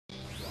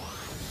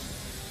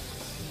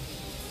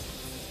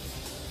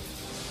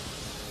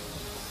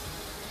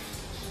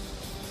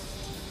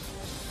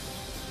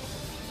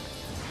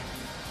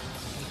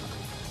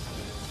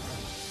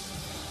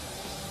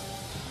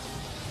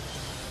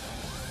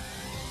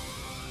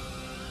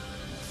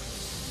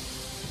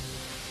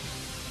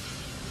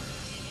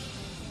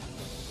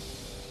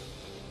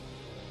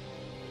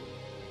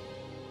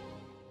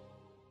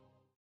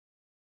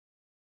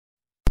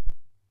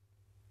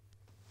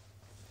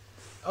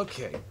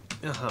Okay.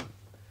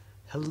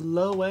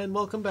 Hello and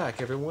welcome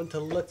back, everyone, to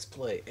Let's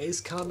Play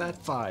Ace Combat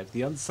 5,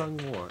 the Unsung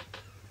War.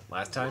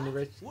 Last time we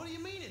reached... What do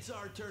you mean it's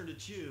our turn to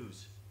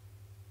choose?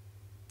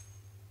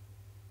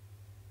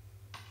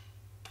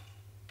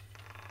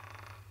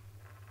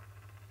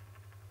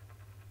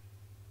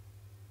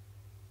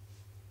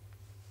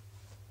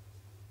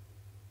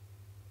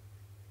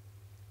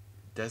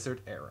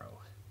 Desert Arrow.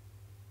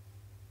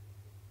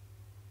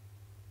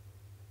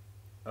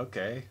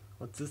 Okay,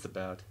 what's this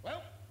about?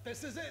 Well,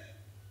 this is it.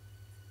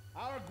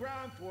 Our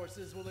ground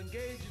forces will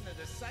engage in a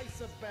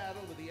decisive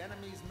battle with the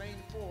enemy's main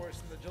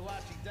force in the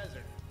Jalachi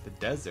Desert. The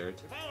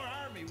desert? If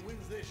our army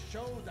wins this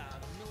showdown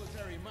of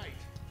military might,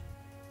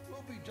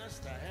 we'll be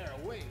just a hair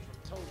away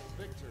from total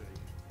victory.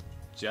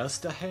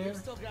 Just a hair? We've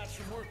still got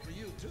some work for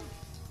you, too.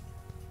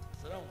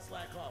 So don't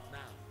slack off now.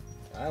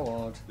 I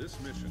won't. This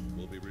mission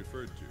will be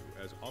referred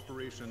to as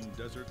Operation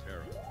Desert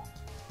Arrow.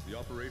 The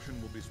operation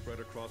will be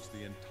spread across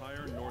the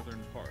entire northern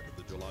part of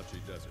the Jalachi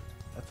Desert.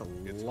 That's a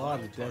Its lot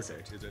final of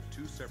desert. target is at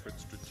two separate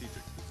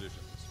strategic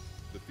positions: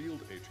 the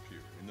field HQ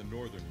in the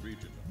northern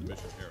region of the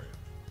mission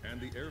area,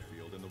 and the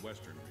airfield in the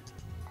western region.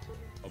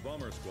 A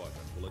bomber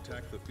squadron will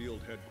attack the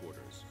field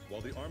headquarters,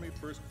 while the Army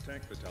 1st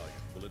Tank Battalion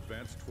will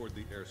advance toward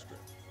the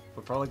airstrip.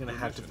 We're probably going to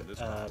have The mission this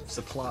to time is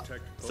to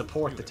protect both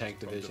support the units tank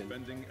from division.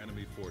 defending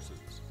enemy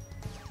forces.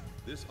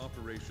 This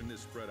operation is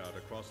spread out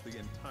across the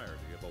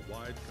entirety of a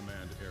wide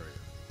command area.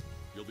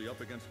 You'll be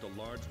up against a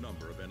large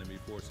number of enemy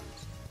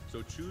forces,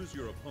 so choose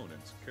your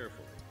opponents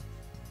carefully.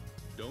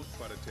 Don't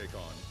try to take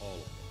on all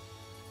of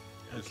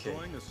them. Okay.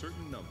 Destroying a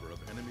certain number of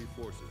enemy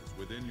forces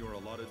within your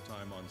allotted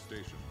time on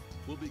station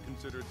will be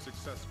considered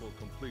successful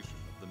completion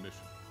of the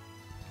mission.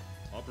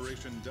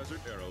 Operation Desert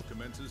Arrow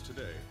commences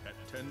today at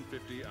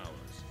 10:50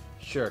 hours.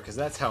 Sure, because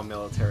that's how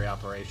military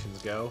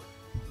operations go.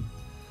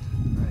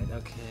 Right,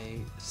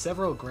 okay.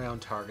 Several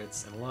ground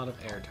targets and a lot of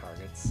air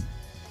targets.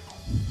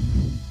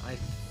 I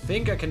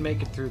think I can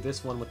make it through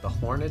this one with the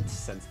Hornets,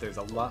 since there's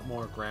a lot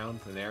more ground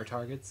than air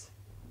targets.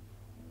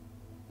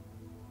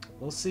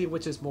 We'll see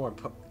which is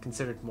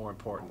considered more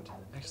important.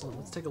 Actually,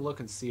 let's take a look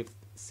and see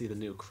the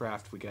new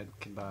craft we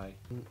can buy.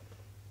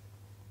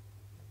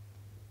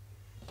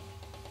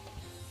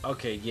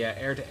 Okay, yeah,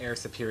 air-to-air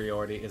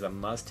superiority is a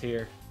must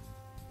here.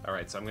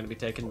 Alright, so I'm going to be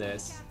taking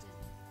this.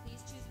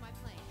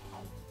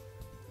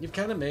 You've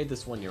kind of made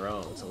this one your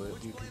own, so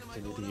you can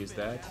continue to use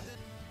that.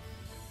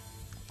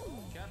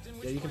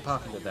 Yeah, you can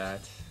pop into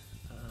that.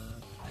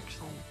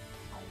 Actually,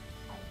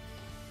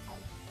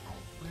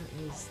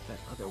 where is that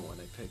other one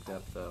I picked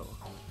up, though?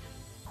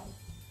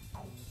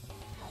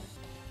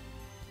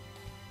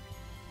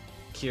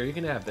 Kier, you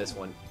can have this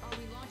one. Are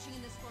we launching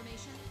in this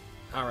formation?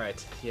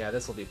 Alright, yeah,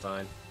 this will be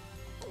fine.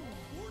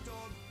 War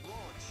Dog,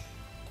 launch.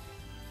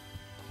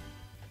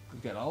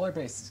 We've got all our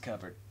bases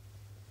covered.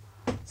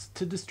 It's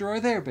to destroy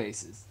their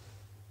bases.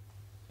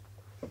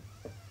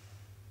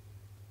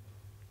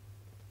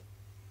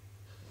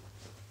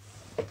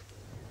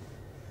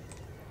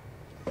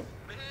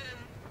 Man,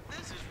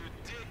 this is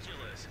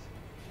ridiculous.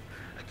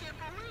 I can't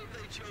believe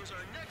they chose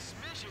our next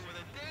mission with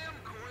a damn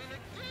coin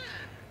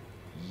again.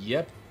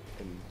 Yep,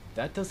 and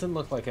that doesn't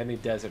look like any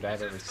desert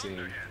I've ever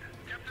seen.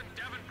 Captain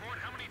Davenport,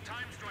 how many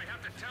times do I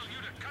have to tell you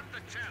to cut the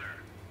chatter?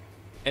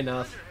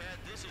 Enough. Thunderhead,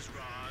 this is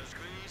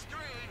Rosgrease 3.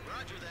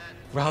 Roger that.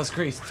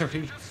 Rosgrease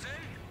 3. Just say.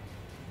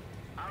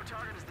 Our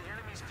target is the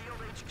enemy's field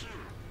HQ.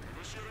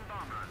 Initiating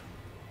bomb run.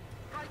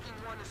 Viking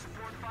 1 to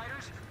support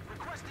fighters.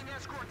 Requesting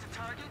escort to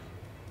target.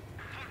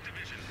 Hawk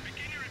Division,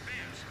 begin your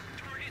advance.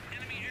 Target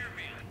enemy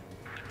airfield.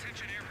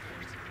 Attention Air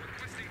Force,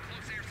 requesting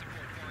close air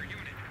support for our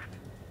unit.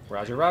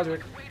 Roger, roger.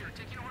 Waiter,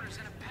 taking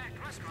orders in a packed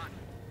restaurant.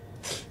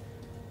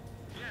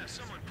 Yeah,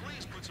 someone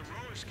please put some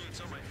roller skates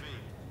on my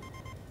feet.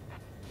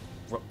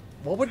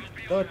 What would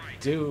that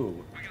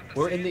do?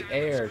 We're in the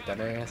air,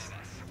 dumbass.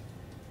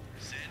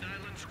 Sand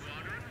Island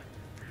Squadron?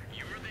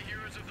 You're the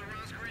heroes of the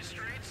Rosgrease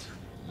Straits?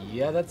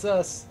 Yeah, that's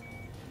us.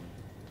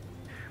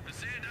 The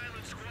Sand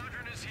Island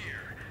Squadron is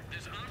here.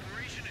 This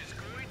operation is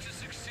going to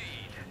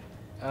succeed.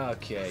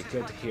 Okay,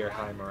 good to hear.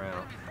 High morale.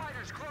 Enemy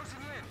fighters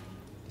closing in.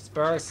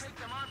 Disperse. Take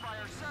them on by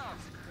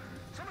ourselves.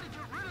 Somebody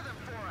get rid of them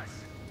for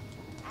us.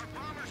 Our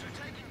bombers are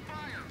taking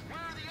fire.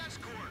 Where are the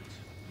escorts?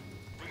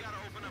 We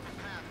gotta open up a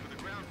path for the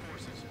ground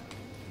forces.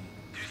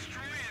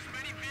 Destroy as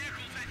many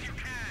vehicles as you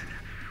can.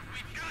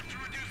 We've got to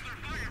reduce their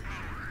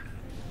firepower.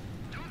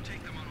 Don't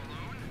take them on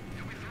alone.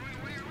 You'll be throwing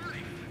away your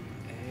life.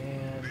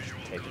 And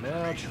take him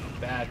out.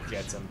 That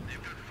gets him. They've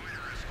got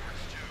fighter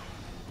escorts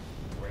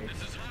too. Great.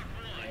 This is Hawk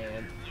 1.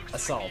 And Looks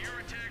assault. like air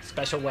attack's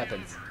Special fully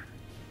weapons. over.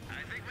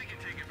 I think we can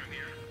take it from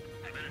here.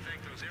 I better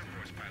thank those Air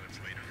Force pilots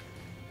later.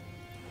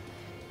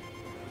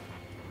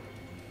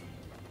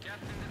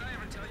 Captain, did I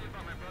ever tell you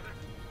about my brother?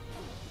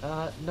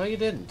 No you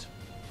didn't.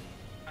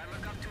 I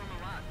look up to him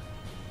a lot.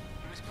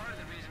 He was part of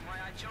the reason why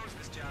I chose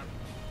this job.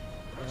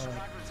 Which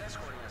squadron's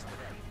escorting us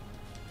today?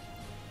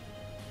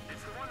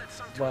 It's the one that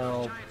sunk to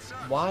Well, a giant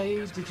sun.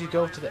 why did you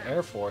go to the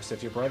Air Force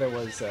if your brother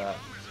was,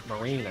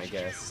 Marine, I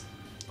guess?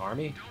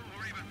 Army? Don't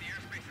worry about the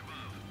airspace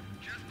above.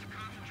 Just to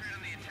concentrate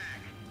on the attack.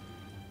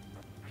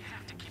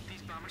 have to keep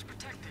these bombers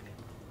protected.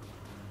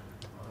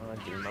 Come on,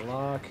 give me my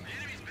lock. The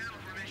enemy's battle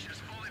formation is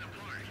falling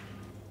apart.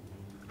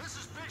 This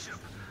is Bishop.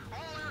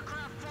 All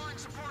aircraft flying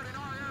support in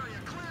our area.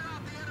 Clear out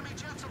the enemy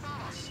jets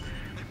above us.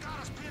 They've got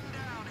us pinned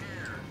down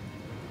here.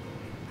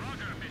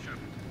 Roger, Bishop.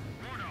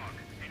 Wardog,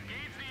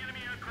 engage the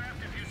enemy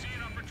aircraft if you see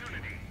an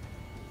opportunity.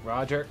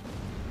 Roger.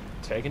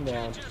 Taken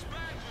down. Just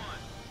bagged one.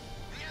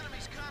 The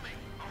enemy's coming.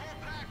 A whole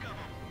pack of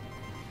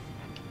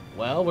them.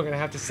 Well, we're gonna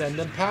have to send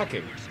them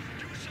packing.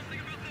 Do something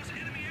about those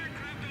enemy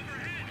aircraft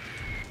overhead.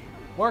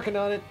 Working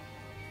on it.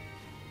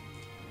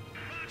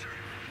 Roger,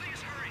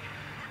 please hurry.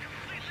 We're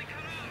completely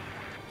cut off.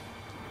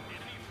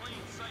 Enemy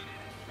plane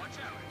sighted. Watch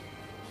out.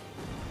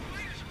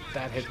 Fire squad,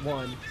 That hit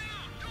one. down.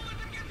 Don't let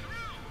them get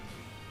through.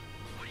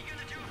 What are you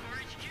gonna do if our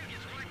HQ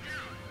gets wiped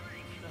out?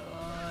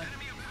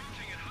 Enemy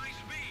approaching at high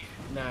speed.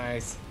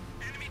 Nice.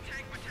 Enemy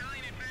tank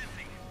battalion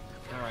advancing.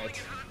 Alright.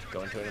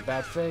 Going to it in a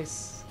bad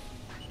face.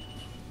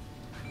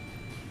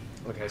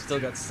 Okay, I still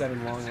got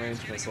 7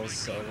 long-range missiles,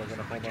 so we're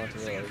gonna hold on to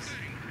those.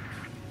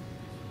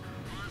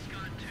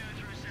 Moscon 2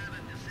 through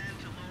 7 descend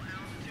to low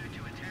altitude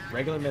to attack.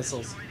 Regular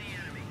missiles. Destroy the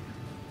enemy.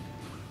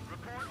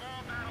 Report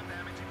all battle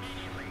damage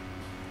immediately.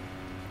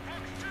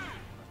 Fox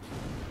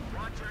 2!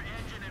 Watch your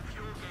engine and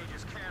fuel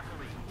gauges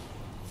carefully.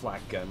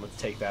 Flak gun. Let's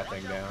take that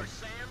thing Watch out down. for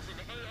SAMs and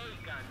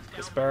AA guns down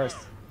Disperse.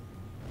 below.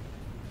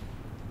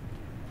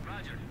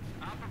 Roger.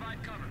 I'll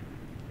provide cover.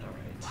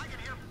 Alright. I can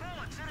hear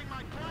bullets hitting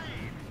my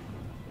plane.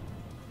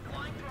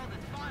 Flying through all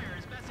this fire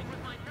is messing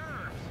with my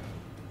nerves.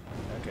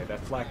 Okay, that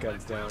flak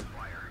gun's down.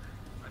 Fire.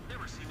 I've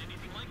never seen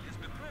anything like this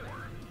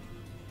before.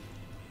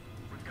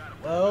 We've got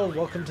a Well,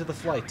 welcome to the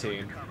flight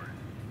team. cover.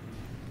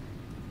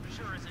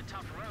 Sure is a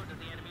tough road to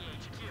the enemy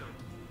HQ.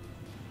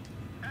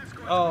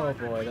 Escort Oh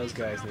squadron, boy, we those need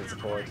guys some need help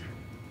support. incoming.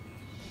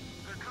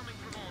 They're coming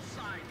from all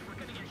sides. We're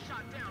gonna get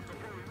shot down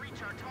before we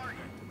reach our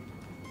target.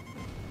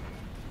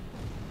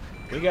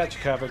 We got you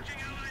covered.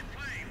 Allied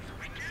planes.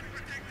 We can't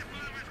protect the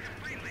bombers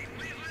completely.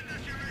 Please lend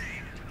us your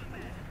aid.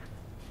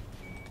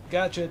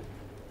 Gotcha.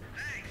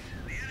 Thanks.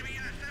 The enemy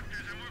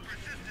interceptors are more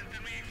persistent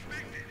than we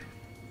expected.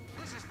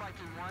 This is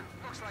Viking 1.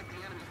 Looks like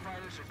the enemy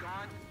fighters are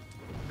gone.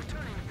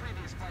 Returning to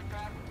previous flight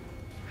path.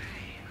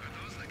 Hey, are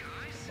those the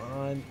guys? Come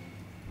on.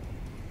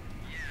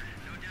 Yeah,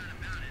 no doubt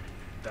about it.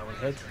 That one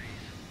hit.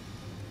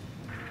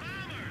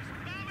 Bombers!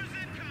 Bombers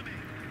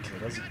incoming! Okay,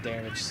 those are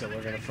damaged, so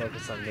we're gonna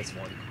focus on this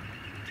one.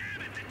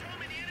 Damn it! They told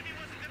me the enemy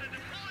wasn't gonna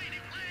deploy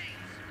any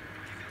planes!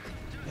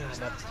 Ah,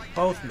 that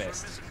both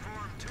missed.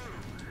 Misinformed too.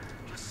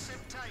 Just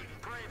sit tight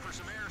and pray for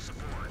some air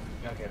support.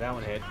 Okay, that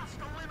one hit. Must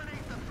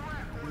eliminate the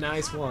threat or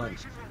Nice this one.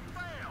 operation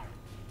will fail.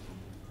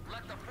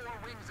 Let the 4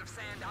 wings of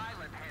Sand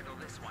Island handle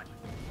this one.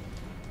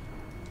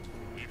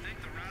 You think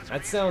the Roswell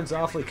That sounds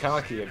awfully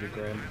cocky of you,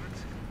 Grim.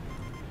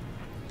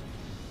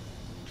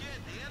 Kid,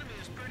 the enemy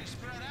is pretty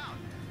spread out.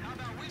 How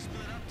about we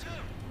split up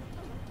too?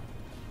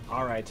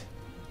 Alright.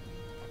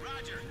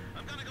 Roger.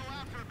 I'm gonna go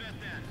out for a bit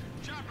then.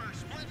 Chopper,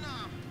 splitting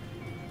off.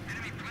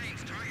 enemy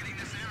planes targeting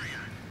this area?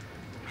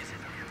 Is it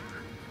him?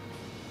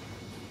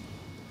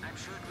 I'm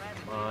sure glad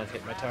to Come on,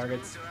 hit my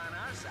targets. are on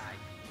our side.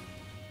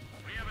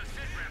 We have a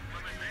sit rep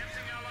from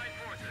advancing Allied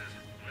forces.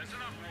 Listen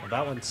up, Well, Ward.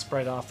 that one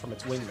spread off from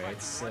its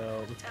wingmates,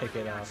 so let's pick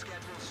it up. Schedule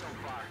so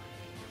far.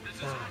 This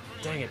is Ah,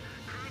 dang it.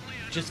 currently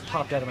under Just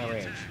popped out of my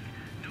range.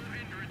 no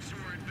hindrance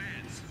or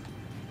advance.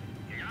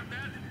 You got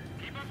that?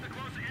 Keep up the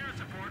close air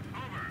support.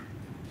 Over.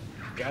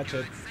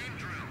 Gotcha. Same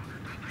drill.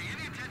 Pay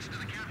any attention to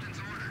the captain's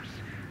orders.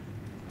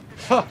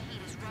 Huh.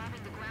 Heat is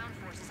robbing the ground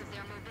forces of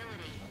their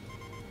mobility.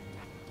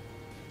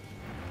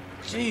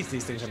 Jeez,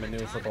 these things are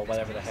maneuverable,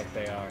 whatever the heck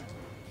they are.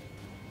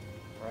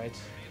 Right?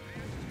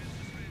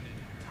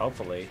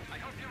 Hopefully. I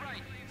hope you're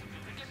right.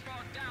 If we get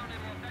bogged down,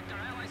 it'll affect our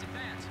allies'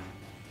 advance.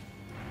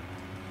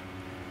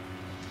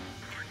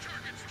 Our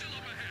target's still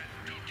up ahead.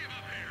 Don't give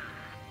up here.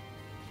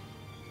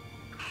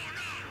 Oh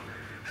no!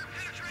 They're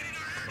penetrating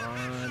our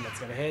Come on, that's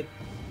gonna hit.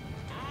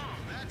 Oh,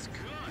 that's good.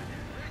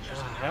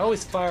 I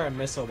always fire a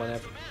missile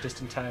whenever,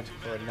 just in time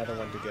for another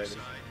one to go. Are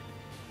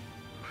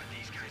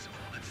these guys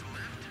all that's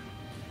left?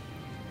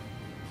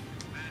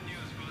 Bad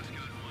news,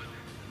 Moscon 1.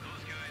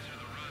 Those guys are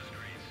the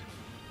Rosgreens.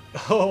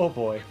 Oh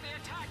boy. If they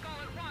attack all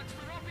at once,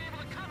 we won't be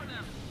able to cover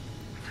them.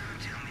 Don't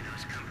tell me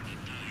those company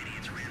D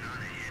idiots ran on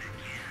ahead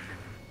again.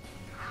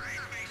 Our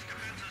air-based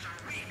defenses are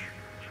weak.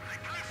 If they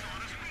press on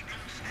us, we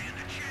don't stand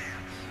a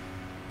chance.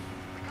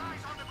 The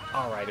guys on the ground.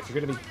 Alright, if you're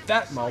gonna be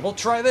that mobile,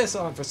 try this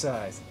on for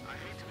size. I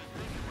hate to be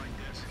thinking like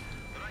this,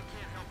 but I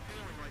can't help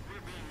feeling like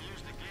we're being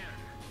used again.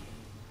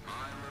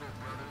 My little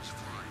brother's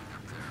flying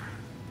up there.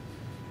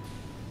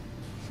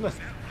 Is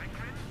that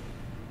Lykrin?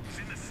 He's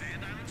in the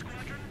Sand Island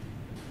Squadron?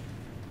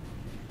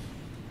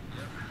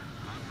 Yep,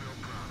 I'm real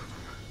proud of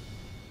him.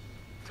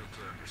 Take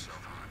care of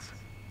yourself, Hans.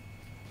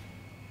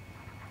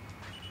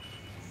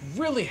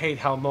 Really hate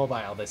how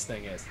mobile this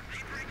thing is. They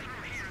break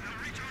through here.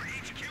 They'll reach our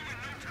HQ in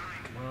no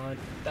time. Come on,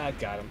 that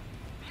got him.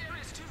 The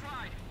area's too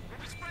wide. We'll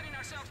be spreading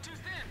ourselves too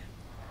thin.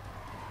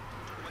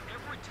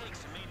 Whatever it takes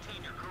to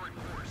maintain your current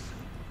course.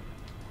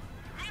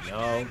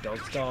 No,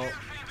 don't stall.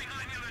 Fall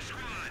behind the other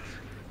squads.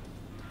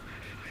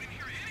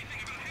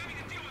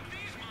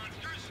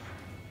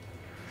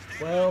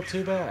 Well,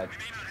 too bad. We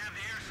may not have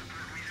the air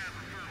support we had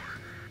before.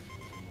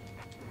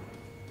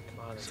 Come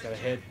on, it's got a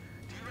hit.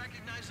 Do you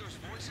recognize those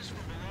voices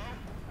from below?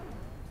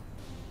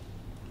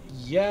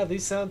 Yeah,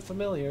 these sound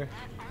familiar. That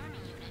army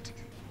unit.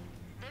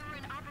 They were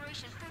in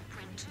Operation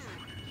Footprint, too.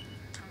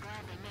 I'm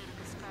glad they made it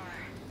this far.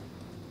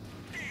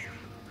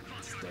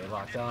 Stay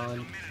locked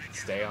on.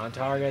 Stay on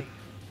target.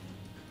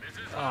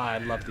 Ah, I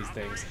love these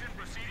things. Operation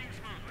proceeding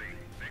smoothly.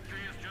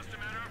 Victory is just a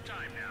matter of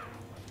time now.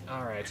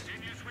 Alright.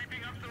 Continue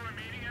sweeping up the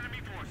remaining enemy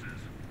forces.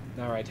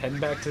 Alright, heading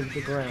back to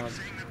the ground.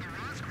 Saying that the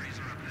Roscrees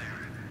are up there.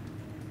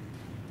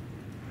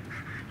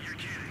 You're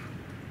kidding.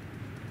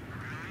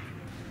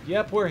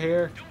 Yep, we're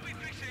here. Don't be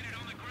fixated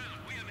on the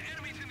ground. We have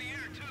enemies in the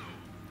air too.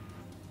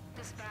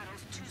 This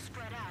battle's too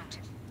spread out.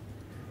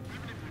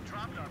 Even if we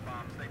dropped our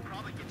bombs, they'd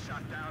probably get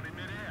shot down in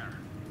midair.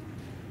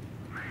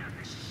 Man,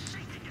 this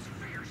shaking is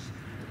fierce.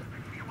 I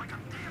feel like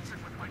I'm dancing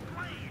with my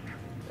blade.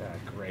 Ah,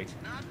 great.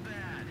 Not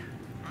bad.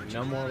 Aren't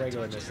No you more glad I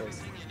regular taught you missiles.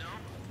 everything you know?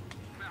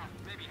 Well,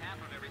 maybe half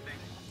of everything.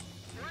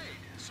 Great.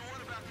 So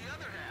what about the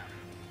other half?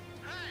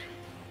 Hey!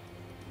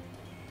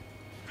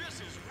 This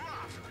is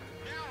rough.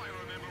 Now I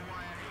remember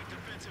why I hate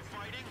defensive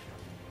fighting.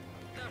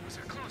 That was a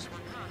close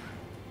one, huh?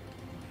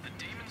 The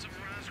Demons of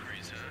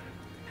Roscrees, huh?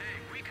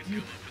 Hey, we could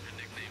come up with a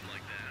nickname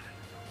like that.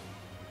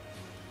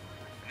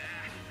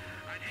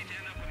 Nah, I'd hate to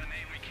end up with a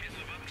name we can't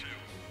live up to.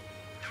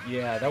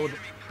 Yeah, that would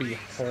be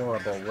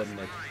horrible, wouldn't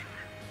it?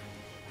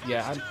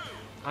 Yeah,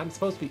 I'm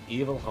supposed to be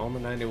evil Homer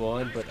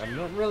 91, but I'm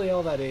not really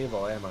all that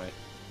evil, am I?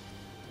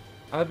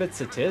 I'm a bit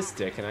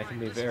sadistic, and I can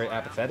be very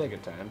apathetic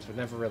at times, but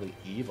never really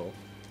evil.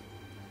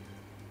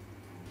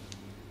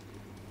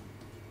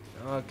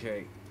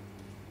 Okay.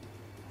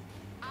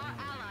 Our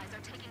allies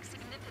are taking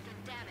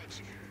significant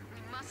damage. We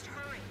must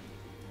hurry.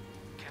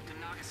 Captain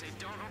Nagase,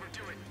 don't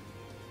overdo it.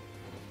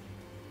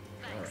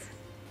 Thanks. Alright.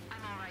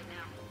 I'm all right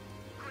now.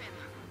 Grim,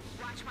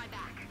 watch my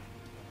back.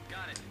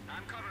 Got it.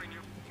 I'm covering you.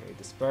 Okay,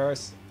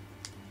 disperse.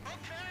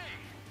 Okay!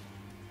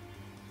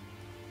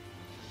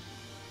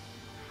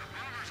 The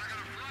bombers are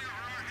gonna fly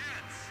over our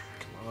heads!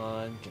 Come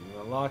on, give me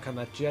a lock on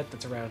that jet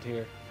that's around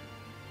here.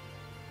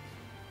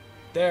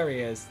 There he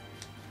is.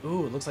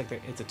 Ooh, it looks like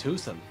it's a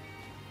twosome.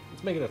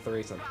 Let's make it a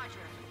threesome. Roger.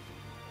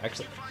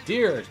 Actually,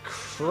 dear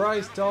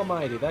Christ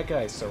almighty, that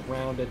guy's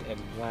surrounded, and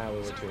wow, we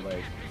were too late.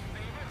 Big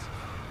favorites.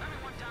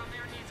 Everyone down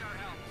there needs our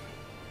help.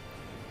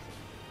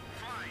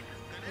 Fine.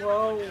 Then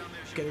Whoa, everyone down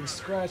there should getting run.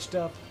 scratched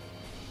up.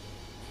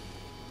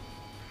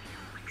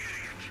 Is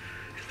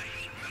the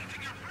heat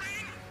melting your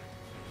brain?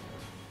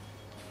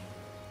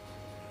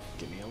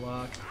 Give me a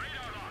lock.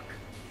 Radar lock.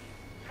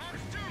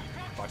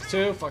 Fox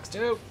 2, Fox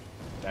 2.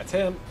 That's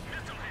him.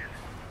 Missile hit.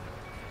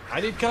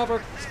 I need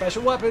cover.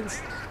 Special weapons.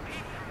 They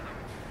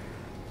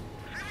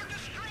were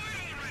destroyed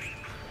already.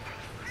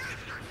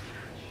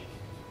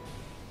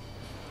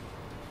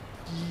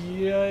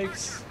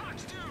 Yikes.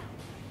 Fox 2.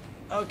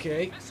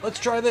 Okay, let's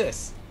try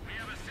this. We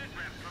have a sit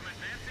rep from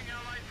advancing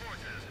Allied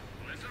forces.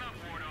 Listen up,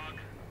 War Dog.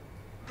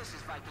 This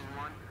is Viking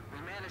 1. We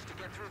managed to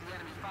get through the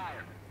enemy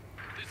fire.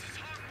 This is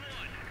Hawk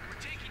 1. We're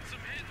taking some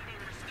hits, but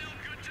we're still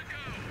good to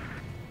go.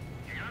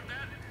 You got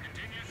that?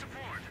 Continue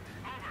support.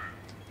 Over.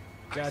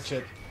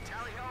 Gotcha.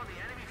 Tally ho on the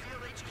enemy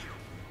field HQ.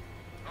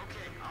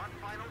 Okay, on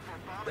final for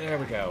bomb. There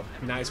we go.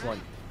 Nice one.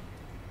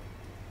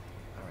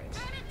 Alright.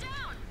 Turn it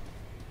down.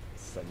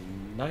 It's a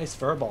nice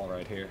furball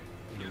right here.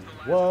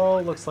 Whoa,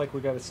 looks like we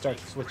gotta start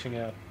switching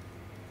out.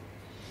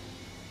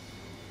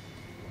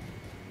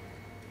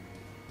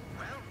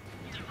 Well,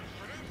 did we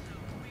hit it?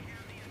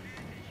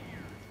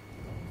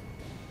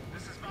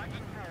 This is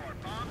Viking 4.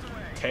 Bombs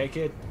away. Take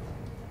it.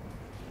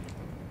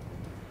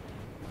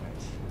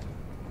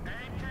 Aim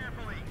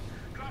carefully.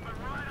 Drop it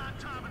right on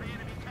top of the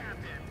enemy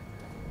captain.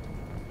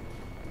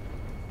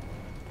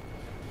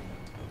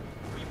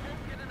 We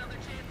won't get another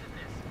chance at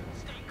this.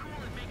 Stay cool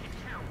and make it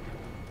count.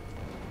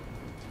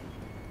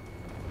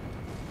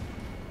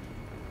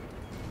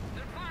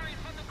 They're firing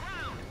from the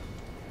ground.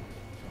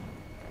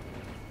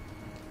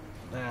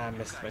 Ah, I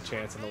missed my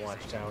chance in the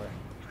watchtower. You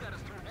got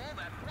us through all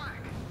that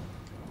flak.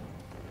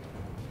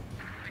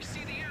 I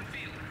see the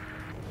airfield.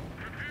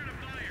 Prepare to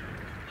fire.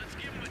 Let's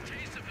give them a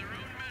taste of their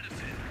own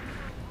medicine.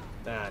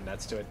 Ah,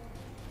 nuts to it.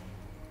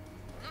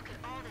 Look at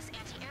all this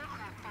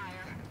anti-aircraft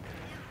fire.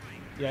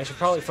 Yeah, I should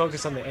probably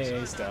focus on the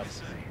AA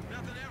stuff.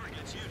 Nothing ever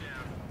gets you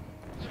down.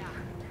 Yeah,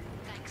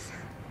 thanks.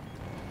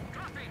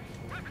 Dropping.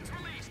 Weapons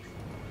released.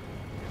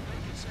 If they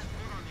can set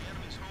foot on the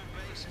enemy's home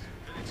base,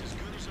 then it's as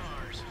good as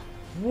ours.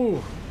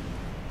 Woo.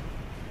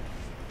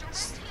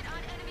 Direct hit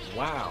on enemy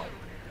Wow. HQ.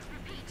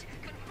 Repeat,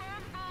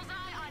 confirm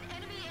bullseye on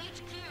enemy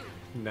HQ.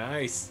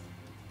 Nice.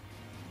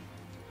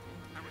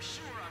 I was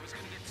sure I was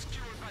going to get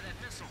skewered by that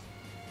missile.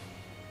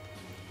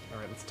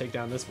 Alright, let's take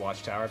down this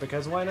watchtower,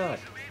 because why not?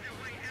 They made their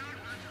way out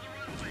onto the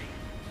runway.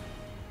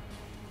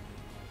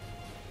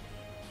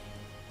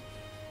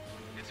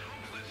 It's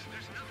hopeless.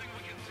 There's nothing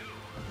we can do.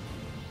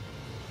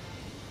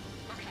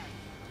 Okay.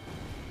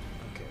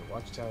 Okay,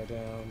 watchtower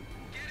down.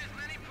 Get as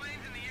many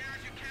planes in the air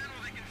as you can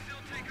while they can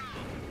still take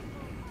off.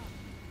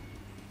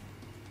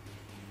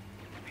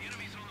 The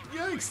enemy's on the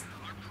runway. Yikes!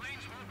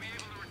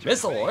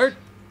 Missile alert?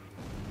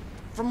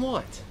 From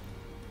what?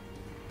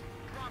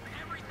 Drop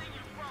everything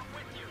you brought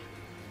with you.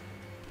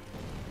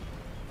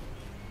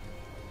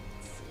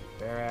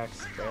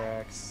 Barracks,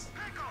 barracks.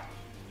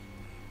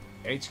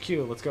 Pickle!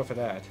 HQ, let's go for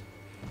that.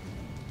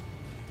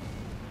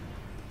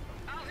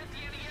 I'll hit the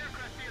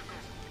anti-aircraft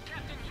vehicles.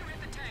 Captain, you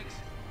hit the tanks.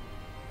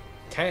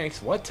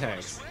 Tanks? What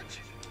tanks? Switch?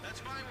 That's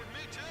fine with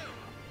me too.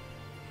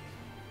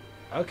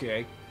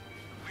 Okay.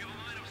 We have a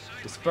line of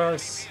sight.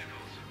 Disperse. Vehicles.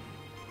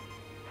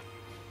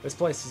 This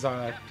place is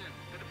Captain,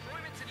 the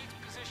deployments in each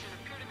position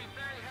appear to be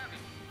very heavy.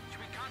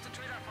 Should we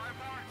concentrate our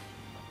firepower?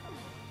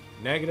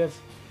 negative.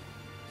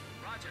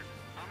 Roger.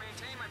 I'll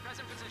maintain my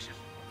present position.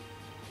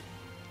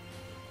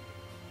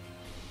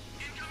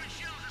 Incoming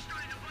shells are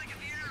starting to blanket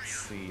the area. Let's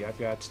see, I've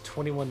got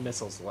 21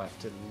 missiles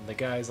left, and the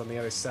guys on the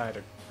other side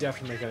are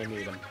definitely going to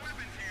need them. The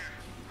weapons here.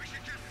 We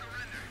should just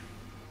surrender.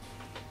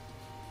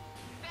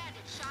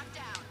 Bandit shot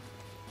down.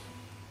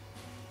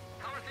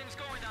 How are things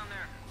going down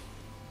there?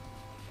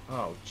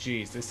 Oh,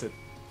 jeez, this is...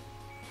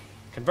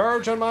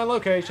 Converge on my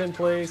location,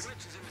 please. Switch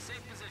is in the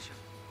safe position.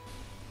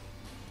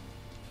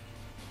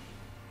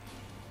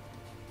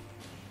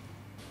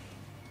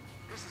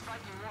 This is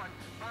Viking 1.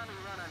 Bombing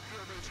run on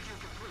field HQ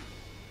complete.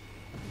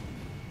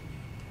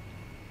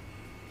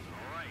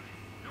 All right.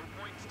 No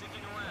point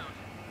sticking around.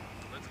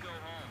 Let's go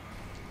home.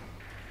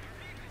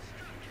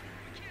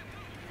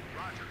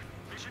 Roger.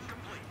 Mission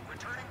complete.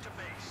 Returning to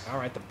base.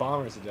 Alright, the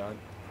bombers are done.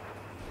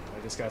 I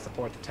just gotta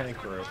support the tank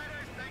crew.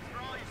 Thanks for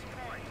all your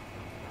support.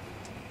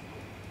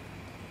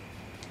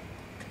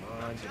 Come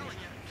on, Telling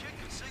you, Kid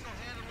could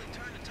single-handedly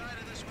turn the tide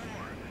of this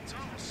war. It's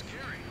almost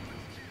scary.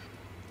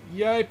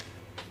 Yipe!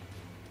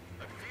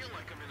 I feel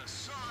like I'm in a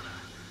sauna.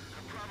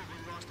 I've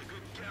probably lost a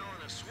good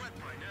gallon of sweat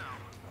by now.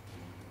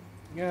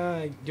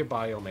 Yeah, your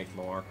body will make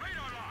more.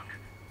 Radar lock!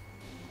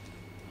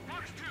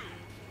 Fox 2!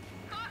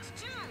 Fox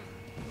 2!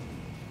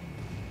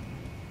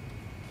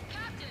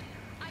 Captain,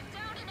 I've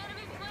downed an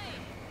enemy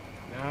plane.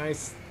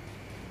 Nice.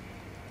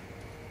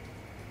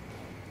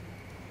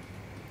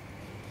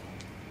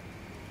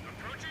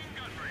 Approaching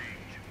gun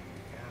range.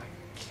 I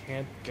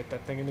can't get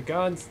that thing in the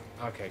guns.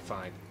 Okay,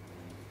 fine.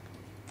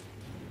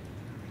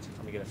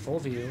 Let me get a full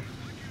view.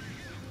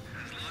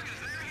 As long as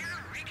they're here,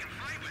 we can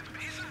fight with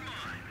peace of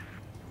mind.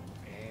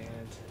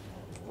 And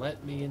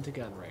let me into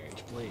gun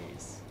range,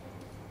 please.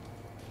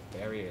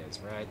 There he is,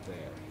 right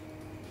there.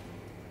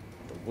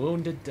 The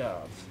wounded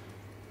dove.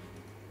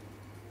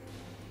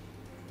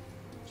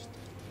 Just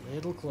a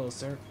little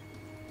closer.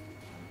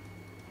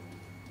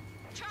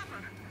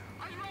 Chopper,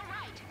 are you all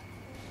right?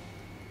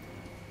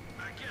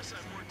 I guess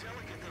I'm more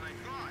delicate than I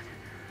thought.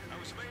 I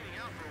was fading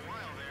out for a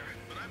while there,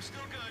 but I'm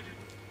still good.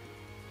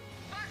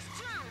 Fox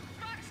 2!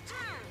 Fox 2!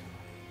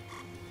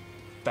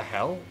 The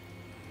hell?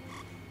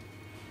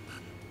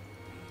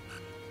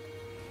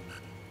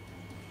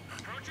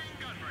 Approaching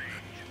gun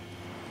range.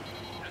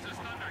 This is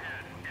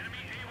Thunderhead.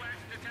 Enemy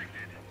AWACS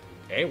detected.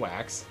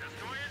 AWACS?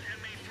 Destroy it and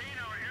maintain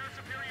our air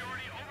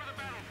superiority over the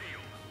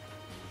battlefield.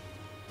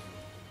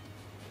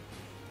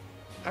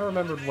 I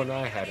remembered when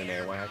I had an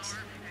AWACS.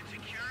 And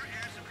secure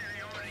air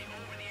superiority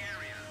over the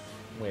area.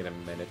 Wait a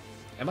minute.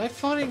 Am I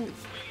fighting... We need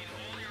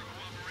all your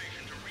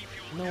cooperation to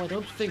refuel. No, I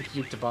don't think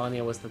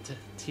Euctobania was the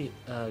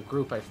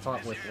group I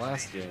fought with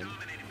last game.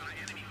 Dominated by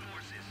enemy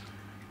forces.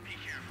 Be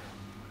careful.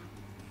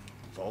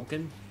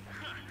 Vulcan?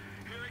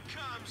 Here it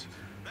comes.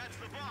 That's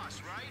the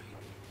boss, right?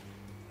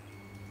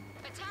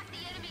 Attack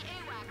the enemy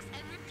AWACS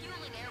and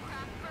refueling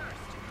aircraft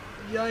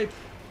first. Yipe.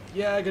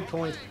 Yeah, good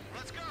point.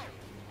 Let's go.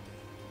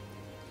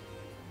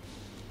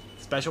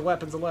 Special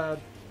weapons allowed.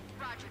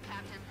 Roger,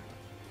 Captain.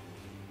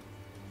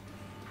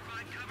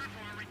 Provide cover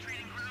for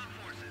retreating ground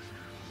forces.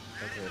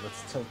 Okay,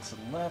 let's tilt to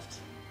the left.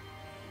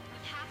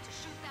 We have to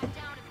shoot that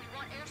down if we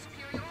want air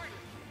superiority.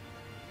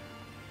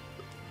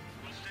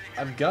 We'll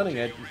stay I'm gunning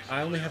it.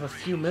 I only have a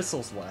few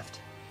missiles left.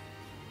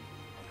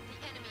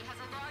 The enemy has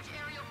a large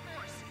aerial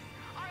force.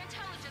 Our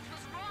intelligence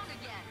was wrong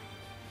again.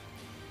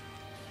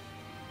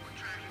 We're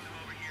tracking them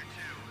over here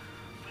too.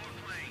 4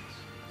 planes.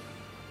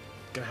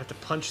 Gonna have to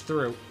punch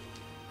through.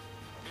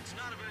 It's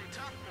not a very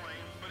tough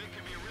plane, but it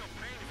can be a real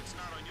pain if it's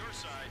not on your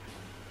side.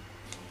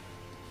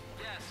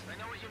 Yes, I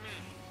know what you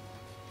mean.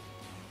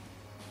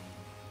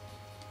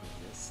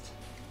 Missed.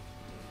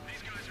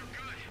 These guys are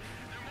good.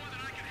 They're more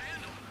than I can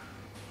handle.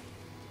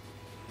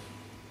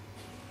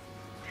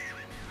 Damn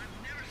it, I've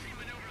never seen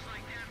maneuvers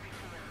like that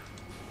before.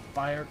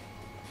 Fire.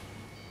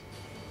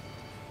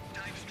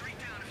 Dive straight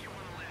down if you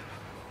want to live.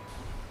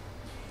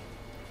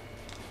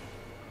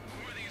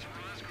 Who are these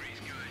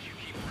Rosgrease guys you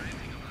keep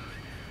ranting about?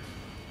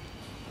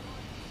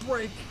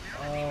 Break.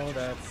 Oh,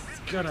 that's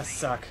gonna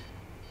suck.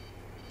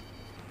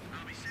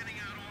 I'll be sending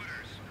out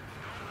orders.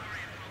 Don't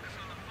worry and focus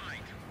on the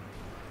fight.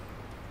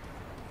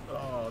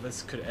 Oh,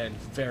 this could end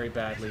very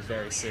badly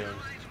very soon.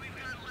 Allies we've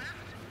got left?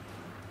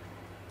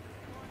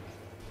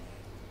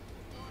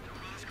 The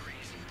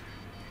Rosgrease.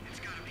 It's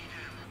gotta be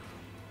them.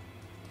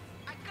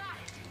 I got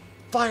it.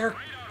 Fire.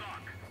 Radar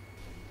lock.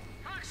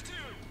 Fox 2.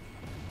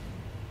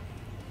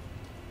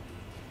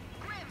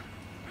 Grim,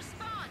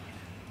 respond.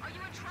 Are you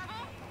in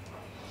trouble?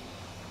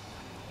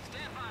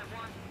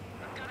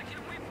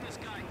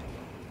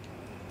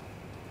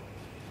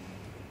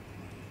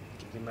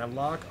 Can I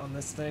lock on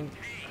this thing?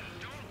 Hey,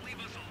 don't leave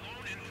us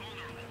alone and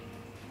vulnerable.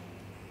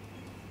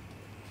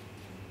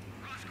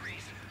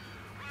 Rosgrease!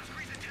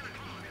 Rosgrease at 10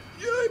 o'clock!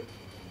 Yep.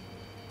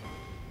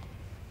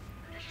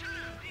 Shut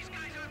up! These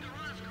guys aren't the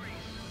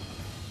Rosgrease!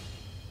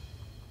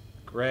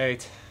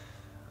 Great.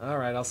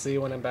 Alright, I'll see you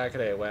when I'm back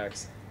at AWACS.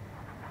 This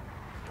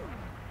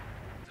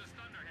is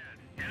Thunderhead.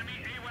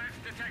 Enemy AWACS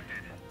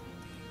detected.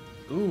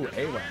 Ooh,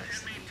 Destroy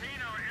AWACS. and maintain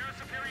our air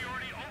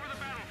superiority over the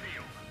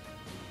battlefield.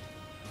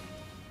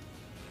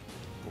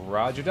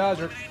 Roger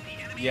Dodger.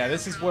 Yeah,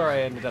 this is where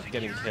I ended up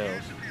getting killed.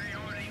 Air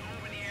superiority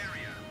over the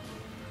area.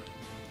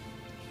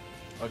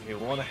 Okay,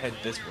 we want to head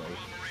this way.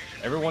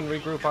 Everyone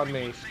regroup on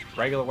me.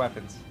 Regular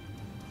weapons.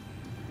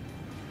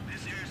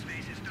 This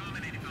airspace is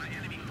dominated by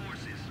enemy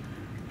forces.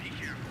 Be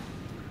careful.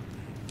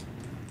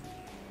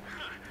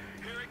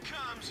 Here it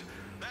comes.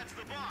 That's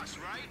the boss,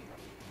 right?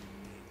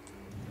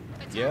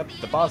 Yep,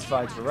 the boss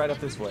fights were right up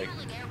this way.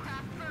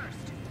 Aircraft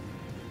first.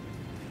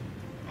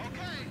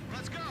 Okay,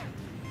 let's go.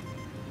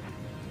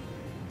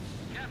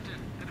 Captain,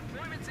 the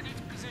deployments in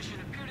each position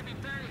appear to be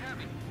very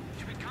heavy.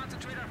 Should we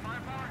concentrate our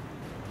firepower?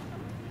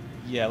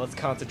 Yeah, let's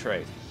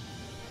concentrate.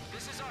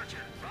 This is Archer.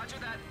 Roger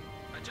that.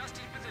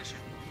 Adjusting position.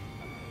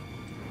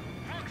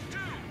 Fox 2!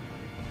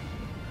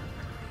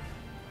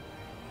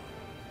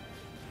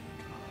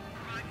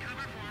 Provide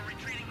cover for our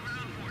retreating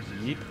ground forces.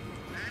 Yeep.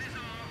 That is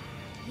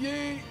all.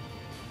 Yay!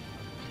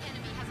 The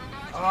enemy has a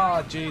large Ah,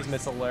 area jeez, force.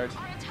 missile alert.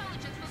 Our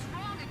intelligence was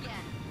wrong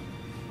again.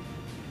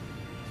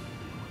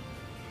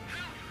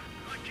 Help!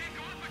 I can't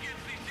go up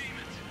against these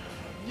demons.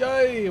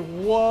 Yay!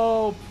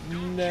 Whoa!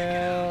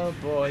 No,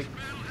 boy.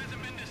 Battle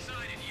hasn't been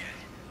decided yet.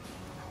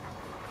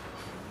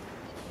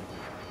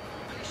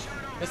 They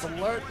sure don't Missile have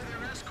alert. more of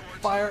their escorts.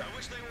 Fire. I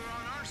wish they were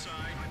on our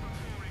side.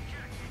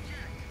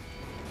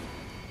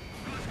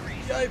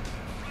 Yipe!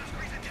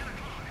 Rosgrease at 10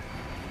 o'clock.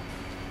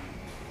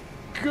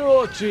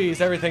 Oh,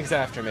 jeez, everything's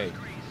after me.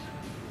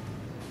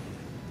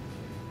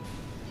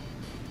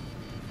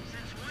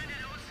 Since when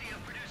did Osea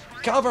produce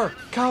fire? Cover!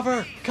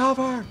 Cover!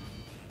 Cover!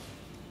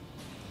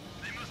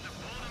 They must have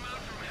pulled him out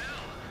from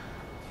hell.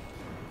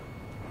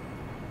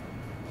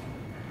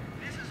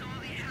 This is all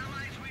the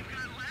allies we've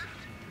got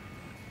left?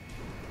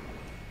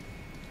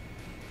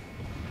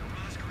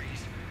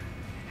 Rosgrease.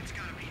 It's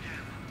gotta be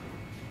them.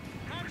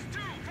 Fox 2!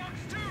 Fox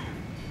 2!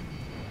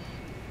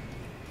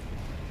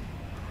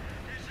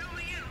 They're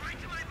zooming in right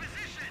to my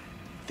position.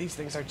 These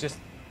things are just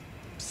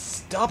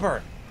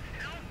stubborn.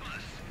 Help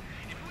us.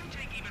 If we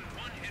take even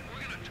one hit,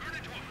 we're gonna turn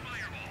into a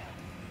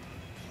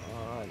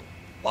fireball. On.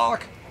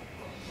 Lock!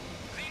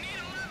 They need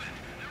 11.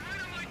 They're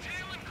right on my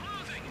tail and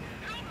closing.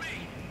 Help me.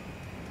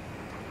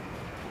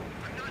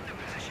 I'm not in a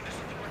position to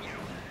support you.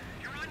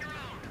 You're on your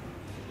own.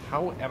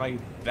 How am I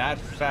that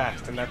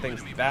fast and that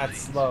thing's that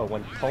slow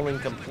when pulling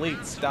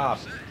complete stop?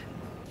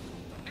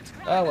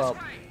 Oh well.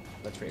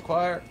 Let's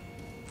reacquire.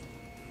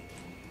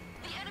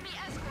 The enemy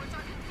escorts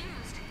are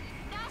confused.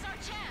 Now's our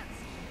chance.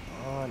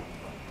 On.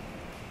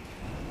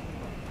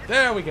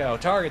 There we go.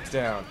 Target's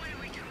down.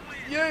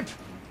 Yeep!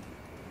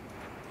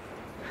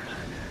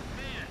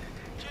 Man,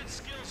 Jed's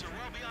skills are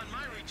well beyond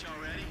my reach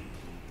already.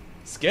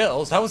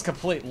 Skills? That was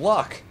complete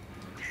luck.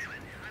 Damn it.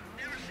 I've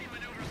never seen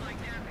maneuvers like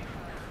that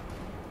before.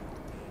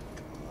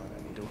 Come on, I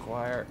need to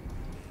acquire.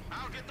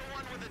 I'll get the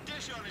one with the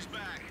dish on his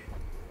back.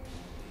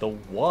 The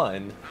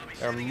one?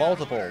 There are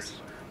multiples.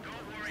 Don't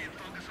worry and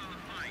focus on the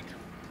fight.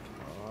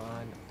 Come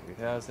on.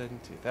 3,000,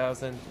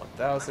 2,000,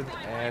 1,000,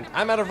 and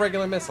I'm out of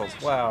regular missiles.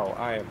 Wow,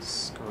 I am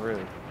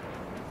screwed.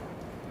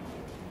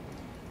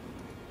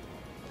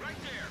 Right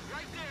there,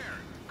 right there.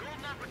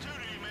 Golden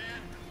opportunity,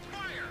 man.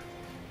 Fire.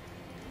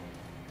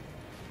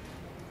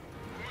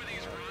 Who are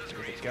these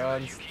Rosgrease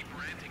guns. you keep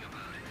ranting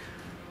about it?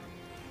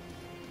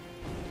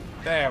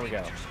 There we go.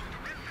 You're so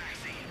direct,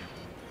 vaccine.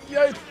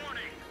 Yipe!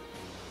 Warning.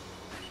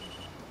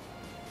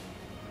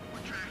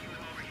 We're tracking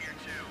them over here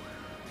too.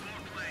 4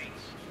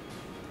 planes.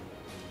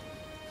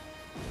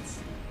 Let's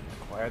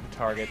acquire the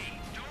target.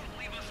 Don't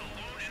leave us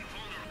alone and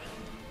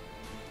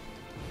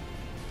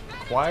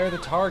vulnerable. Acquire the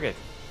target.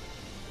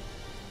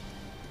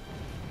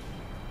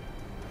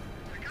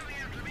 They're coming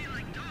after me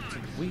like dogs.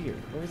 It's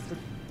weird. Where's the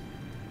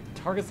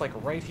target's like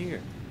right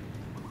here?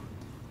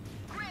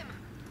 Grim,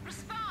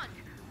 respond.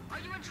 Are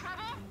you in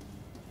trouble?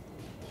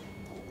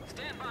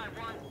 Stand by,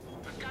 one.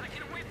 I've got to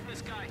get away from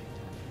this guy.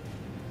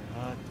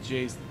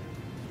 Jeez.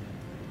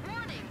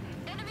 Warning.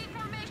 Enemy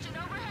formation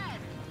overhead.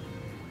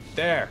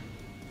 There.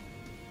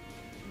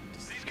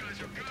 These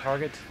guys are The good.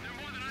 target. They're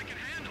more than I can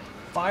handle.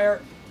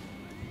 Fire.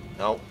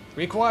 No.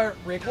 Reacquire.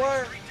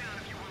 Reacquire. Straight down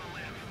if you want to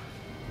live.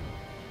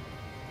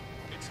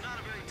 It's not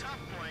a very tough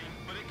plane,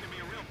 but it can be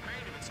a real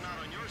pain if it's not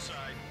on your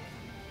side.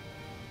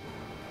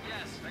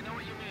 Yes, I know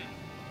what you mean.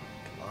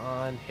 Come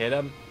on. Hit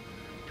him.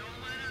 Don't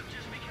let up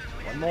just because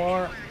we One have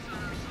more. AWACS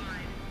on our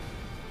side.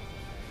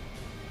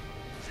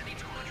 Sending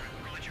squadron,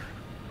 Roger.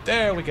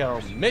 There we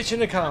go.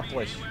 Mission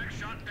accomplished. AWACS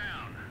shot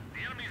down.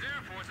 The enemy's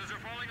air forces are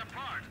falling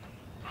apart.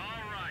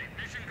 All right,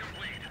 mission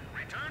complete.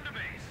 Return to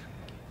base.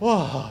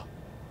 Whoa.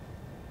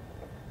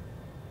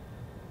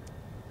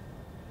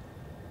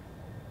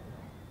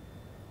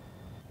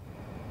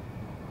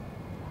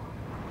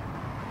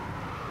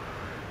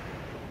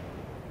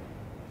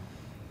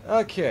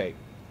 Okay.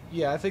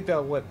 Yeah, I think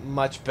that went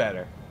much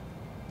better.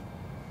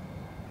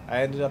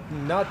 I ended up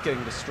not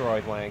getting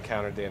destroyed when I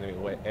encountered the enemy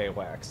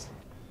AWACS.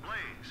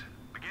 Blaze,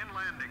 begin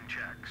landing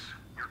checks.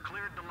 You're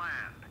cleared to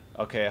land.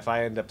 Okay, if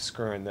I end up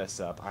screwing this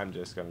up, I'm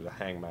just going to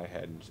hang my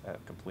head in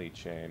complete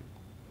shame.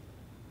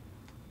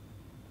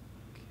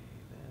 Okay,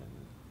 then.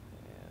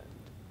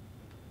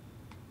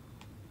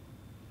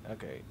 And...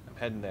 Okay, I'm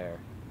heading there.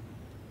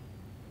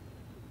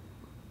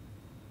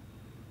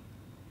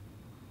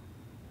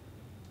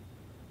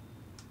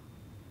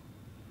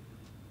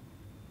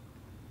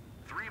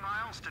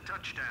 To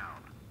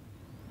touchdown.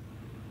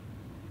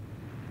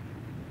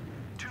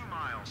 2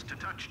 miles to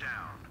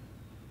touchdown.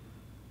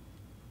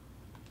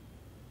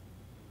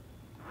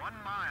 1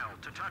 mile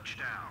to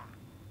touchdown.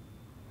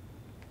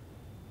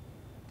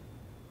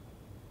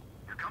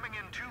 You're coming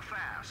in too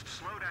fast.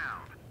 Slow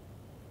down.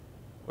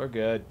 We're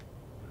good.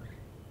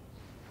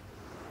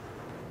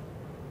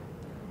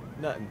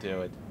 Nothing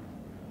to it.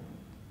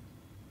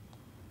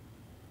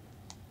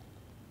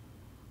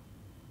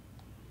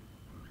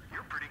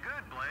 You're pretty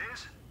good,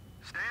 Blaze.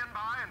 Stand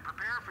by and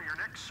prepare for your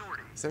next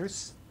sortie. Is there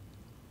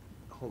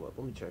hold up,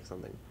 let me check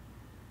something.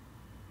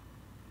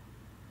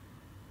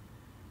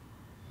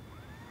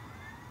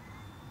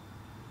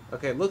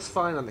 Okay, it looks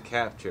fine on the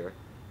capture.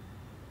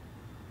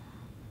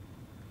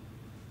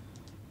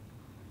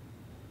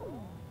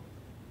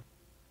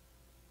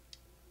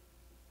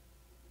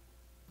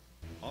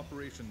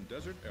 Operation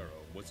Desert Arrow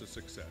was a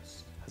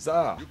success.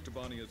 Huzzah!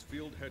 Yuktobania's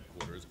field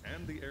headquarters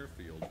and the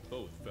airfield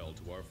both fell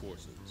to our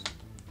forces.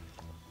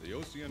 The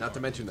Ocean Not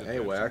to mention the Army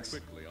is AWACS.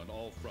 advancing quickly on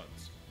all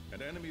fronts,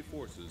 and enemy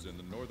forces in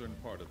the northern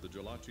part of the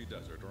Jalachi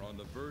Desert are on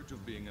the verge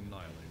of being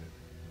annihilated.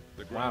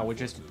 The Wow, ground we're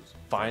just forces,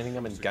 finding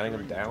them and gunning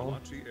them securing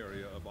down? the Jalachi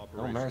area of Oh,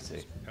 operations,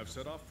 mercy. have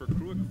set off for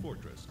Kruik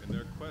Fortress in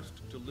their quest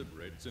to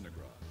liberate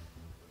Zinagrad.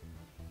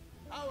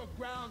 Our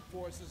ground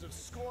forces have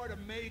scored a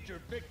major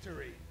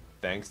victory.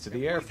 Thanks to If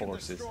the air we can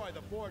forces. destroy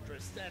the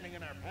fortress standing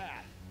in our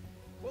path,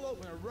 we'll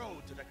open a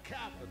road to the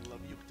capital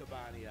of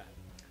Yuktobania.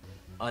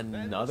 Then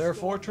we'll Another storm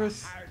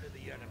fortress? the heart of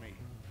the enemy.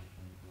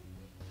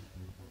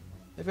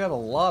 They've got a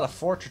lot of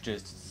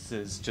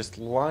fortresses just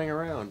lying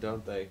around,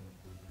 don't they?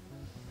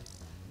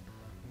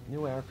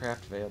 New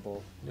aircraft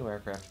available. New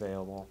aircraft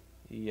available.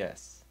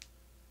 Yes.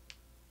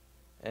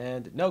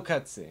 And no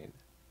cutscene.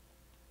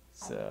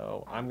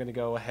 So I'm going to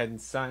go ahead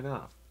and sign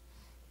off.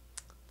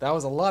 That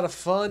was a lot of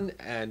fun,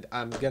 and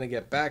I'm going to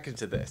get back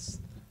into this.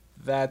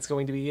 That's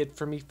going to be it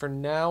for me for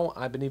now.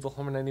 I've been Evil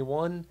Homer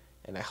 91,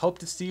 and I hope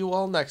to see you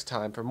all next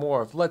time for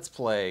more of Let's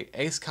Play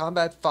Ace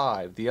Combat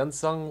 5: The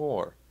Unsung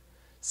War.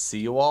 See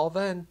you all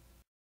then.